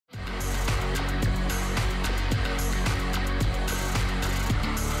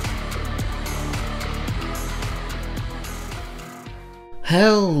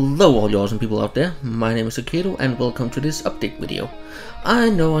Hello all you awesome people out there, my name is Akedo and welcome to this update video. I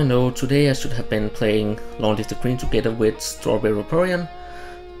know, today I should have been playing Long Live the Queen together with Strawberry Vaporeon,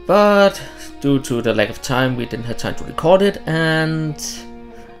 but due to the lack of time we didn't have time to record it, and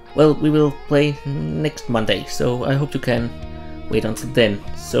well, we will play next Monday, so I hope you can wait until then.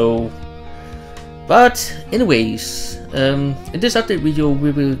 But anyways, in this update video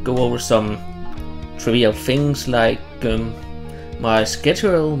we will go over some trivial things like my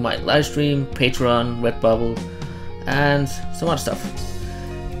schedule, my live stream, Patreon, Redbubble, and some other stuff.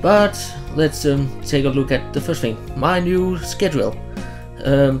 But let's take a look at the first thing, my new schedule.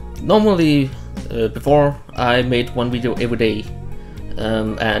 Normally, before I made one video every day,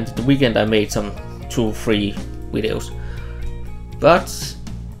 and the weekend I made some 2-3 videos. But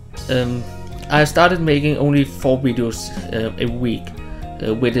I started making only 4 videos a week,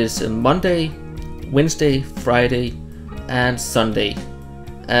 which is Monday, Wednesday, Friday, and Sunday,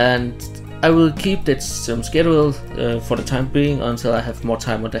 and I will keep that schedule for the time being until I have more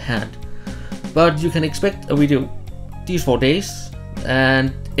time on the hand. But you can expect a video these 4 days,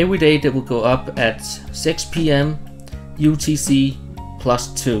 and every day they will go up at 6 PM UTC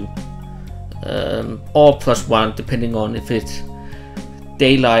 +2 or +1 depending on if it's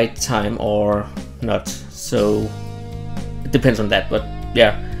daylight time or not, so it depends on that. But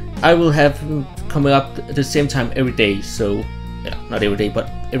yeah, I will have coming up at the same time every day, so yeah, not every day but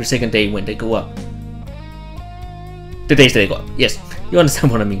every second day when they go up, the days they go up. Yes, you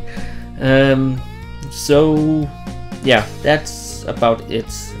understand what I mean. So yeah, that's about it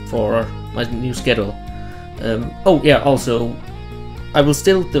for my new schedule. Oh yeah, also I will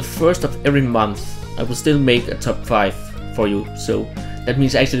still, the first of every month, I will still make a top 5 for you, so that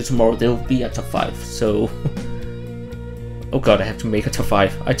means actually tomorrow there will be a top 5, so oh god, I have to make a top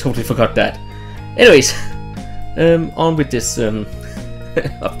 5, I totally forgot that. Anyways, on with this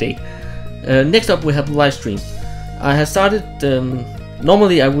update. Next up we have the live stream. I have started,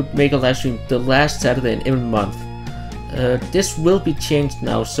 normally I would make a live stream the last Saturday in every month. This will be changed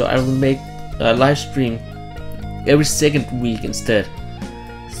now, so I will make a live stream every second week instead.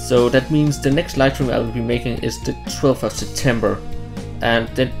 So that means the next live stream I will be making is the 12th of September. And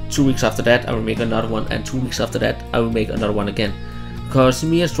then 2 weeks after that I will make another one, and 2 weeks after that I will make another one again. Because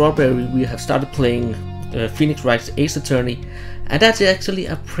me and Strawberry, we have started playing Phoenix Wright's Ace Attorney, and that's actually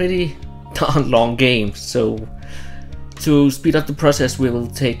a pretty darn long game. So to speed up the process, we will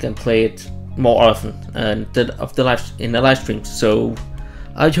take and play it more often and in the live stream. So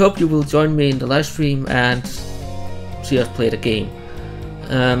I hope you will join me in the live stream and see us play the game.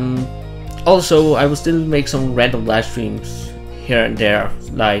 Also, I will still make some random live streams here and there,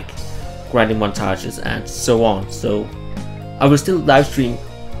 like grinding montages and so on. So I will still live stream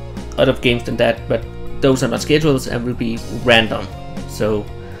other games than that, but those are not schedules and will be random. So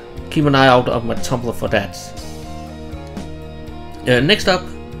keep an eye out on my Tumblr for that. Next up,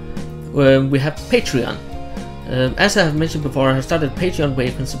 we have Patreon. As I have mentioned before, I have started Patreon where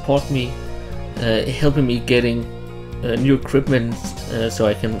you can support me, helping me getting new equipment so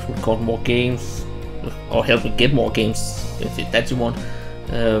I can record more games, or help me get more games if that you want.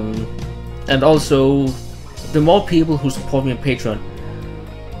 And also, the more people who support me on Patreon,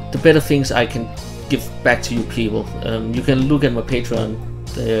 the better things I can give back to you people. You can look at my Patreon.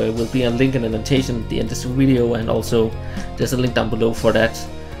 There will be a link in the annotation at the end of this video, and also there's a link down below for that.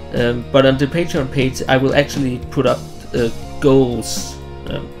 But on the Patreon page I will actually put up goals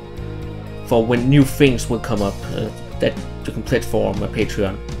for when new things will come up that you can pledge for on my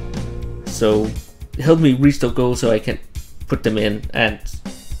Patreon. So help me reach those goals so I can put them in, and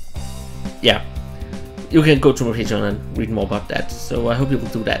yeah, you can go to my Patreon and read more about that. So I hope you will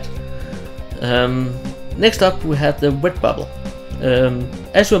do that. Next up we have the Redbubble.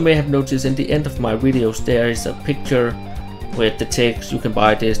 As you may have noticed, in the end of my videos there is a picture with the text, you can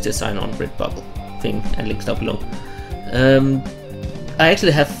buy this design on Redbubble thing, and links down below. I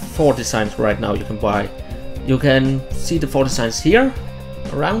actually have 4 designs right now you can buy. You can see the 4 designs here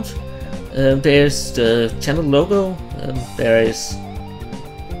around. There's the channel logo, there is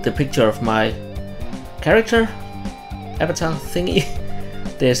the picture of my character avatar thingy.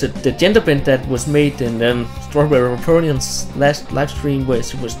 There's the gender bend that was made in Strawberry Vaporeon's last live stream where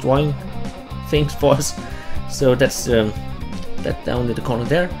she was drawing things for us. So that's that down in the corner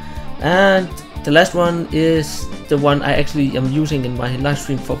there. And the last one is the one I actually am using in my live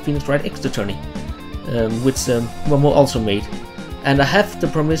stream for Phoenix Wright Ace Attorney, which Momo also made. And I have the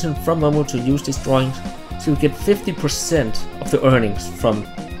permission from Momo to use these drawings, so you get 50% of the earnings from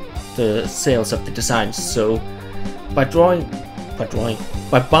the sales of the designs. So by buying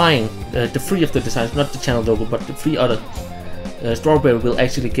the 3 of the designs, not the channel logo, but the 3 other Strawberry will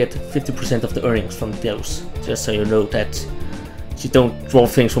actually get 50% of the earnings from those, just so you know that she don't draw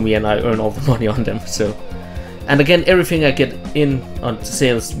things for me and I earn all the money on them. So, and again, everything I get in on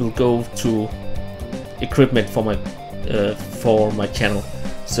sales will go to equipment for my channel,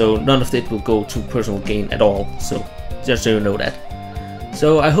 so none of it will go to personal gain at all, so just so you know that.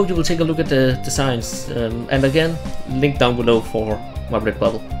 So I hope you will take a look at the designs, and again, link down below for my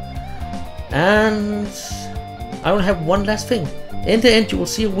Redbubble. And I will have one last thing. In the end you will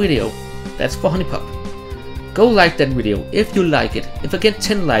see a video that's for HuniePop. Go like that video if you like it. If I get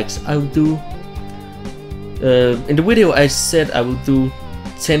 10 likes, I will do in the video I said I will do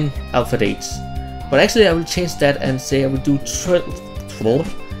 10 alpha dates, but actually I will change that and say I will do 12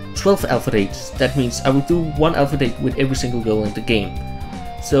 alpha dates. That means I will do one alpha date with every single girl in the game.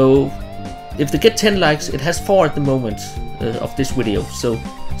 So if they get 10 likes, it has 4 at the moment of this video, so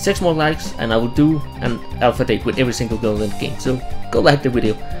 6 more likes and I will do an alpha date with every single girl in the game. So go like the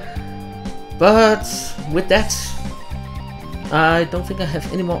video. But with that, I don't think I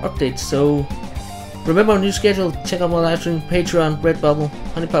have any more updates, so remember our new schedule, check out my live stream, Patreon, Redbubble,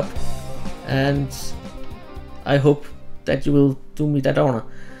 HuniePop, and I hope that you will do me that honor.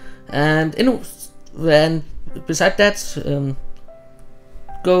 And besides that,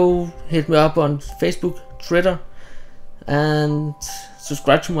 go hit me up on Facebook, Twitter, and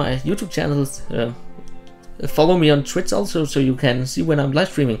subscribe to my YouTube channel. Follow me on Twitch also, so you can see when I'm live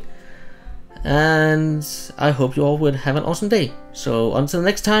streaming. And I hope you all will have an awesome day. So until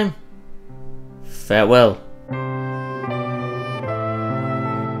next time, farewell.